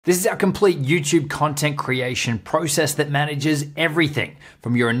This is our complete YouTube content creation process that manages everything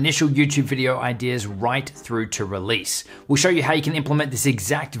from your initial YouTube video ideas right through to release. We'll show you how you can implement this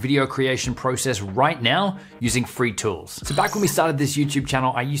exact video creation process right now using free tools. So back when we started this YouTube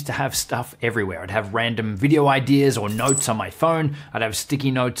channel, I used to have stuff everywhere. I'd have random video ideas or notes on my phone. I'd have sticky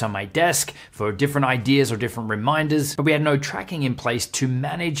notes on my desk for different ideas or different reminders, but we had no tracking in place to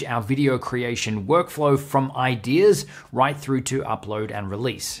manage our video creation workflow from ideas right through to upload and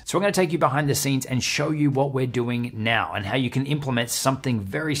release. So I'm going to take you behind the scenes and show you what we're doing now and how you can implement something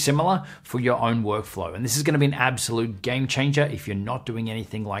very similar for your own workflow. And this is going to be an absolute game changer if you're not doing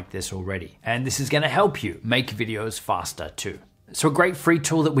anything like this already. And this is going to help you make videos faster too. So a great free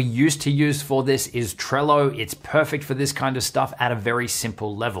tool that we used to use for this is Trello. It's perfect for this kind of stuff at a very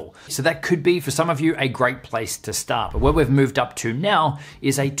simple level. So that could be, for some of you, a great place to start. But where we've moved up to now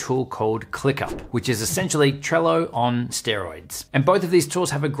is a tool called ClickUp, which is essentially Trello on steroids. And both of these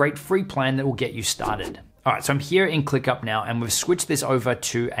tools have a great free plan that will get you started. All right, so I'm here in ClickUp now, and we've switched this over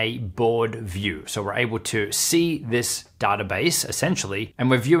to a board view. So we're able to see this database essentially, and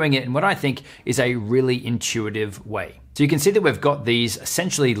we're viewing it in what I think is a really intuitive way. So you can see that we've got these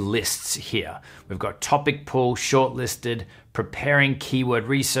essentially lists here. We've got topic pool, shortlisted, preparing keyword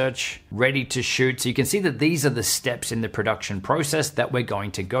research, ready to shoot. So you can see that these are the steps in the production process that we're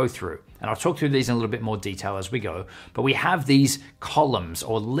going to go through. And I'll talk through these in a little bit more detail as we go, but we have these columns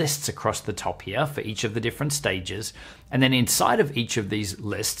or lists across the top here for each of the different stages. And then inside of each of these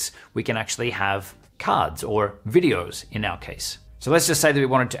lists, we can actually have cards or videos in our case. So let's just say that we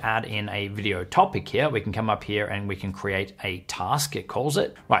wanted to add in a video topic here. We can come up here and we can create a task, it calls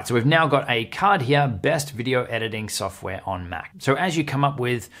it. Right, so we've now got a card here, best video editing software on Mac. So as you come up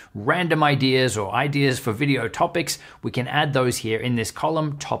with random ideas or ideas for video topics, we can add those here in this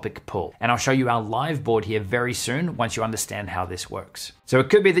column, topic pool. And I'll show you our live board here very soon once you understand how this works. So it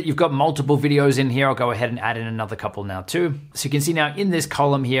could be that you've got multiple videos in here. I'll go ahead and add in another couple now too. So you can see now in this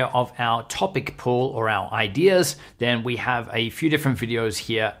column here of our topic pool or our ideas, then we have a few different videos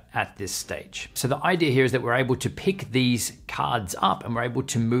here at this stage. So the idea here is that we're able to pick these cards up and we're able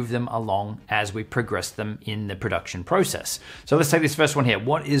to move them along as we progress them in the production process. So let's take this first one here.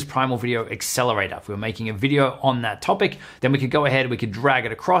 What is Primal Video Accelerator? If we were making a video on that topic, then we could go ahead, we could drag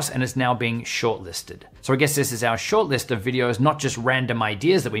it across and it's now being shortlisted. So I guess this is our shortlist of videos, not just random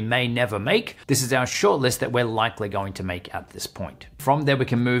ideas that we may never make. This is our shortlist that we're likely going to make at this point. From there, we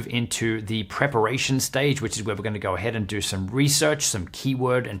can move into the preparation stage, which is where we're going to go ahead and do some research, some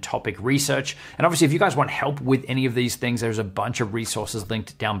keyword and topic research. And obviously, if you guys want help with any of these things, there's a bunch of resources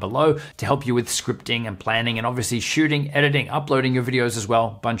linked down below to help you with scripting and planning and obviously shooting, editing, uploading your videos as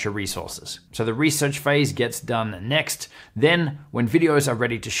well, bunch of resources. So the research phase gets done next. Then when videos are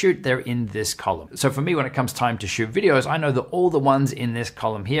ready to shoot, they're in this column. So for me, when it comes time to shoot videos, I know that all the ones in this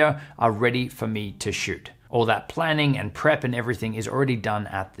column here are ready for me to shoot. All that planning and prep and everything is already done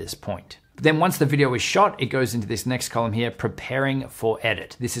at this point. Then once the video is shot, it goes into this next column here, preparing for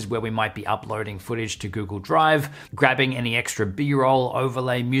edit. This is where we might be uploading footage to Google Drive, grabbing any extra B-roll,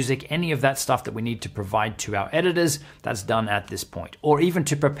 overlay, music, any of that stuff that we need to provide to our editors, that's done at this point, or even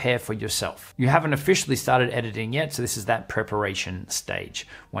to prepare for yourself. You haven't officially started editing yet, so this is that preparation stage.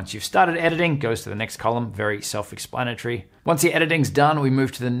 Once you've started editing, goes to the next column, very self-explanatory. Once the editing's done, we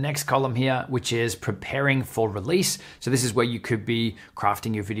move to the next column here, which is preparing for release. So this is where you could be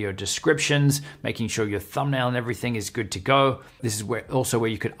crafting your video descriptions, making sure your thumbnail and everything is good to go. This is also where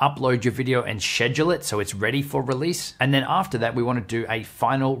you could upload your video and schedule it so it's ready for release. And then after that, we want to do a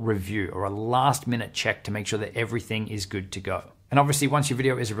final review or a last minute check to make sure that everything is good to go. And obviously once your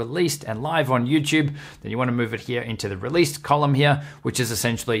video is released and live on YouTube, then you want to move it here into the released column here, which is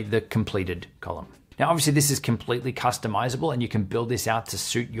essentially the completed column. Now, obviously this is completely customizable and you can build this out to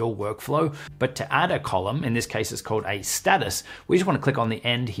suit your workflow, but to add a column, in this case it's called a status, we just want to click on the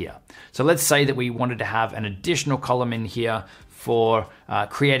end here. So let's say that we wanted to have an additional column in here for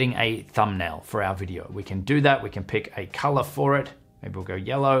creating a thumbnail for our video. We can do that, we can pick a color for it. Maybe we'll go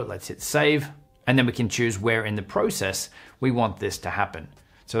yellow, let's hit save. And then we can choose where in the process we want this to happen.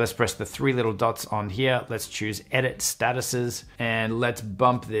 So let's press the three little dots on here. Let's choose edit statuses and let's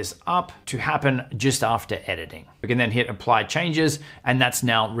bump this up to happen just after editing. We can then hit apply changes and that's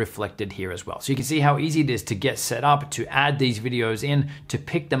now reflected here as well. So you can see how easy it is to get set up, to add these videos in, to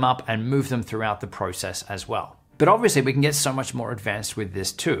pick them up and move them throughout the process as well. But obviously we can get so much more advanced with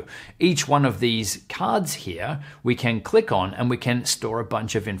this too. Each one of these cards here, we can click on and we can store a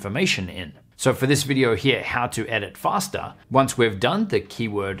bunch of information in. So for this video here, how to edit faster, once we've done the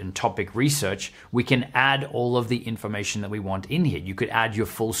keyword and topic research, we can add all of the information that we want in here. You could add your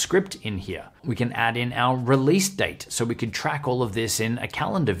full script in here. We can add in our release date, so we can track all of this in a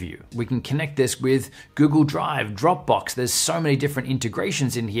calendar view. We can connect this with Google Drive, Dropbox. There's so many different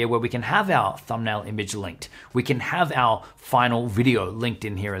integrations in here where we can have our thumbnail image linked. We can have our final video linked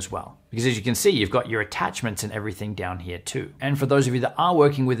in here as well. Because as you can see, you've got your attachments and everything down here too. And for those of you that are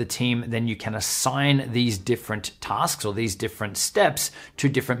working with a team, then you can assign these different tasks or these different steps to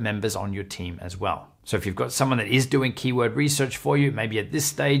different members on your team as well. So if you've got someone that is doing keyword research for you, maybe at this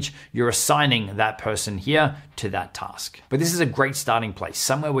stage, you're assigning that person here to that task. But this is a great starting place,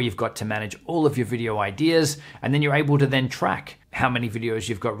 somewhere where you've got to manage all of your video ideas, and then you're able to then track how many videos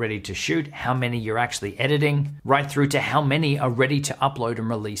you've got ready to shoot, how many you're actually editing, right through to how many are ready to upload and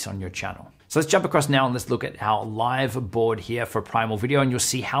release on your channel. So let's jump across now and let's look at our live board here for Primal Video, and you'll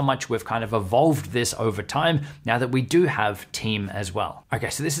see how much we've kind of evolved this over time now that we do have team as well. Okay,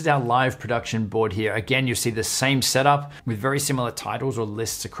 so this is our live production board here. Again, you see the same setup with very similar titles or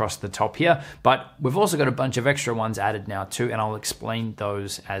lists across the top here, but we've also got a bunch of extra ones added now too, and I'll explain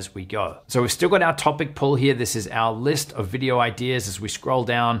those as we go. So we've still got our topic pool here. This is our list of video ideas. As we scroll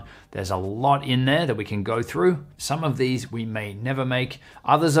down, there's a lot in there that we can go through. Some of these we may never make.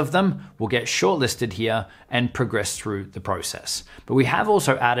 Others of them will get shortlisted here and progress through the process. But we have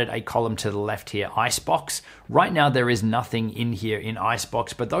also added a column to the left here, Icebox. Right now there is nothing in here in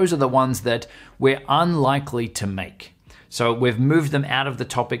Icebox, but those are the ones that we're unlikely to make. So we've moved them out of the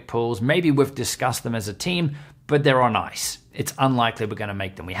topic pools. Maybe we've discussed them as a team, but they're on ice. It's unlikely we're going to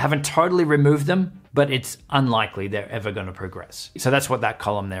make them. We haven't totally removed them, but it's unlikely they're ever going to progress. So that's what that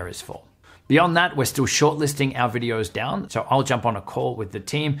column there is for. Beyond that, we're still shortlisting our videos down. So I'll jump on a call with the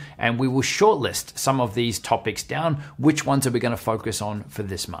team and we will shortlist some of these topics down. Which ones are we going to focus on for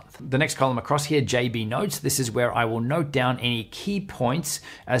this month? The next column across here, JB Notes. This is where I will note down any key points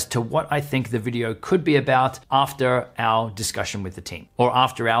as to what I think the video could be about after our discussion with the team or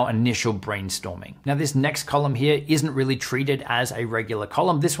after our initial brainstorming. Now, this next column here isn't really treated as a regular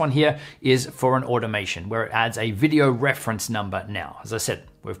column. This one here is for an automation where it adds a video reference number now. As I said,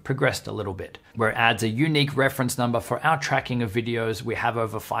 we've progressed a little bit, where it adds a unique reference number for our tracking of videos. We have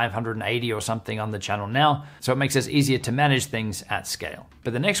over 580 or something on the channel now, so it makes us easier to manage things at scale.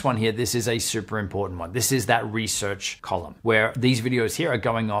 But the next one here, this is a super important one. This is that research column, where these videos here are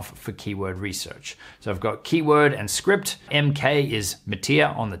going off for keyword research. So I've got keyword and script. MK is Mattia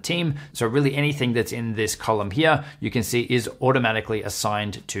on the team. So really anything that's in this column here, you can see is automatically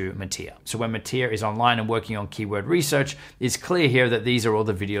assigned to Mattia. So when Mattia is online and working on keyword research, it's clear here that these are all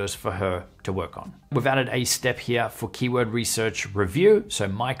the videos for her to work on. We've added a step here for keyword research review. So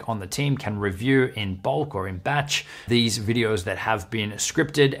Mike on the team can review in bulk or in batch these videos that have been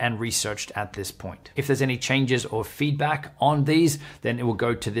scripted and researched at this point. If there's any changes or feedback on these, then it will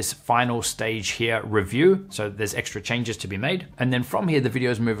go to this final stage here, review. So there's extra changes to be made. And then from here, the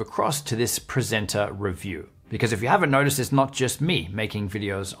videos move across to this presenter review. Because if you haven't noticed, it's not just me making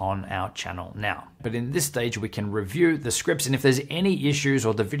videos on our channel now. But in this stage, we can review the scripts, and if there's any issues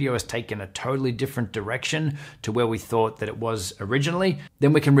or the video has taken a totally different direction to where we thought that it was originally,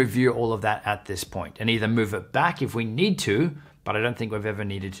 then we can review all of that at this point and either move it back if we need to, but I don't think we've ever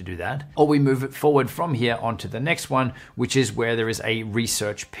needed to do that, or we move it forward from here onto the next one, which is where there is a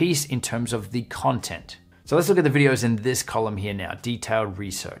research piece in terms of the content. So let's look at the videos in this column here now, detailed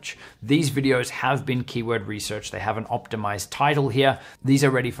research. These videos have been keyword research. They have an optimized title here. These are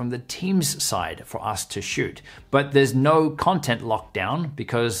ready from the team's side for us to shoot, but there's no content lockdown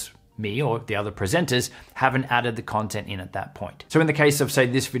because me or the other presenters haven't added the content in at that point. So in the case of, say,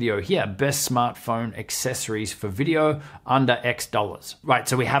 this video here, best smartphone accessories for video under X dollars, right?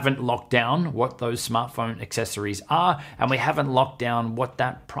 So we haven't locked down what those smartphone accessories are, and we haven't locked down what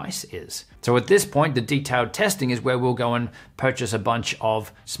that price is. So at this point, the detailed testing is where we'll go and purchase a bunch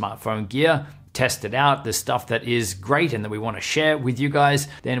of smartphone gear, test it out, the stuff that is great and that we want to share with you guys.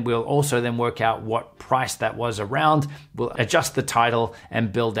 Then we'll also then work out what price that was around. We'll adjust the title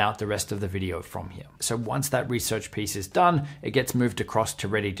and build out the rest of the video from here. So once that research piece is done, it gets moved across to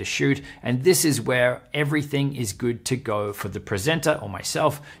ready to shoot. And this is where everything is good to go for the presenter or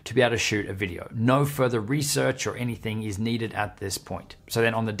myself to be able to shoot a video. No further research or anything is needed at this point. So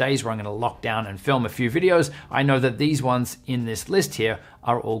then on the days where I'm going to lock down and film a few videos, I know that these ones in this list here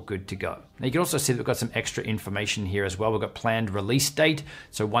are all good to go. Now you can also see that we've got some extra information here as well. We've got planned release date.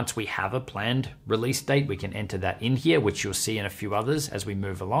 So once we have a planned release date, we can enter that in here, which you'll see in a few others as we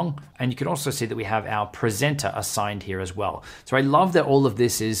move along. And you can also see that we have our presenter assigned here as well. So I love that all of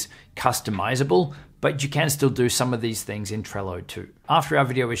this is customizable, but you can still do some of these things in Trello too. After our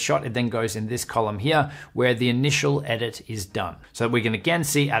video is shot, it then goes in this column here where the initial edit is done. So we can again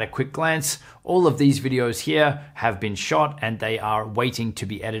see at a quick glance, all of these videos here have been shot and they are waiting to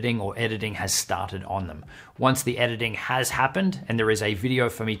be editing, or editing has started on them. Once the editing has happened and there is a video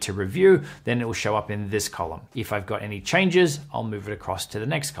for me to review, then it will show up in this column. If I've got any changes, I'll move it across to the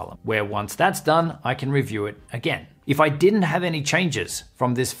next column, where once that's done, I can review it again. If I didn't have any changes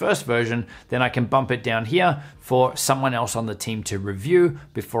from this first version, then I can bump it down here for someone else on the team to review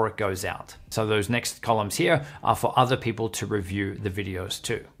before it goes out. So those next columns here are for other people to review the videos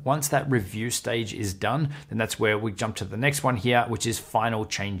too. Once that review stage is done, then that's where we jump to the next one here, which is final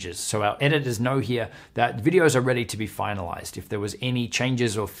changes. So our editors know here that videos are ready to be finalized. If there was any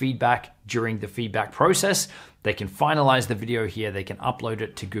changes or feedback during the feedback process, they can finalize the video here, they can upload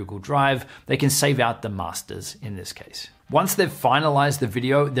it to Google Drive, they can save out the masters in this case. Once they've finalized the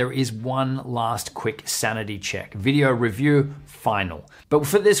video, there is one last quick sanity check. Video review, final. But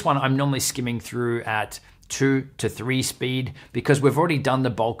for this one, I'm normally skimming through at 2 to 3 speed because we've already done the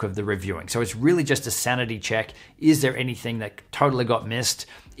bulk of the reviewing. So it's really just a sanity check. Is there anything that totally got missed?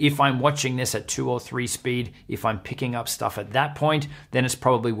 If I'm watching this at 2 or 3 speed, if I'm picking up stuff at that point, then it's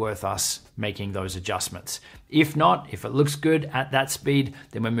probably worth us making those adjustments. If not, if it looks good at that speed,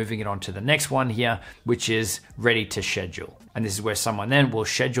 then we're moving it on to the next one here, which is ready to schedule. And this is where someone then will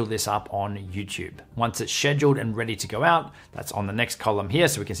schedule this up on YouTube. Once it's scheduled and ready to go out, that's on the next column here.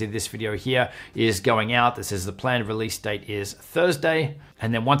 So we can see this video here is going out. This is the planned release date is Thursday.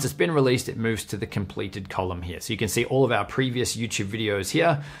 And then once it's been released, it moves to the completed column here. So you can see all of our previous YouTube videos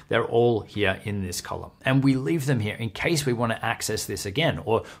here. They're all here in this column. And we leave them here in case we want to access this again.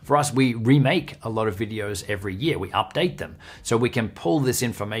 Or for us, we remake a lot of videos every year. We update them. So we can pull this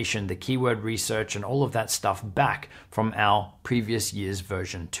information, the keyword research and all of that stuff back from our previous year's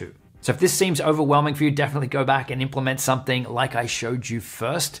version 2. So if this seems overwhelming for you, definitely go back and implement something like I showed you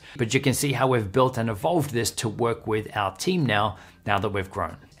first. But you can see how we've built and evolved this to work with our team now that we've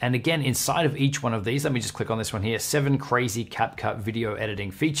grown. And again, inside of each one of these, let me just click on this one here, 7 crazy CapCut video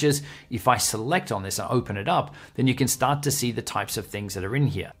editing features. If I select on this and open it up, then you can start to see the types of things that are in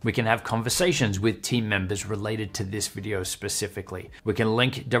here. We can have conversations with team members related to this video specifically. We can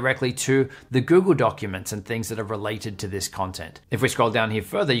link directly to the Google documents and things that are related to this content. If we scroll down here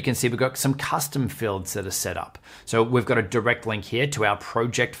further, you can see we've got some custom fields that are set up. So we've got a direct link here to our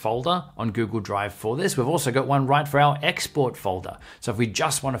project folder on Google Drive for this. We've also got one right for our export folder. So if we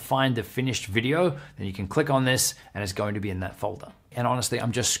just want to find the finished video, then you can click on this and it's going to be in that folder. And honestly,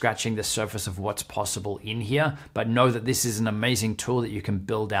 I'm just scratching the surface of what's possible in here, but know that this is an amazing tool that you can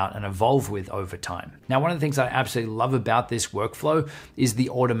build out and evolve with over time. Now, one of the things I absolutely love about this workflow is the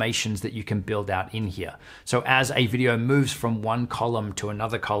automations that you can build out in here. So as a video moves from one column to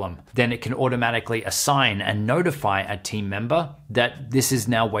another column, then it can automatically assign and notify a team member that this is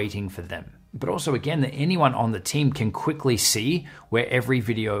now waiting for them. But also again, that anyone on the team can quickly see where every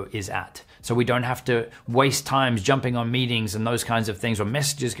video is at. So we don't have to waste time jumping on meetings and those kinds of things or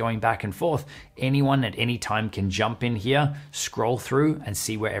messages going back and forth. Anyone at any time can jump in here, scroll through and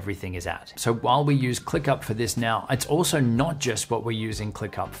see where everything is at. So while we use ClickUp for this now, it's also not just what we're using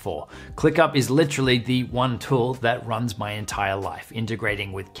ClickUp for. ClickUp is literally the one tool that runs my entire life,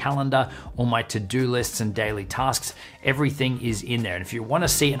 integrating with calendar, all my to-do lists and daily tasks. Everything is in there. And if you want to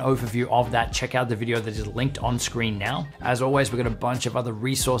see an overview of that, check out the video that is linked on screen now. As always, we've got a bunch of other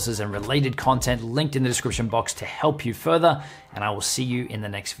resources and related content linked in the description box to help you further, and I will see you in the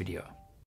next video.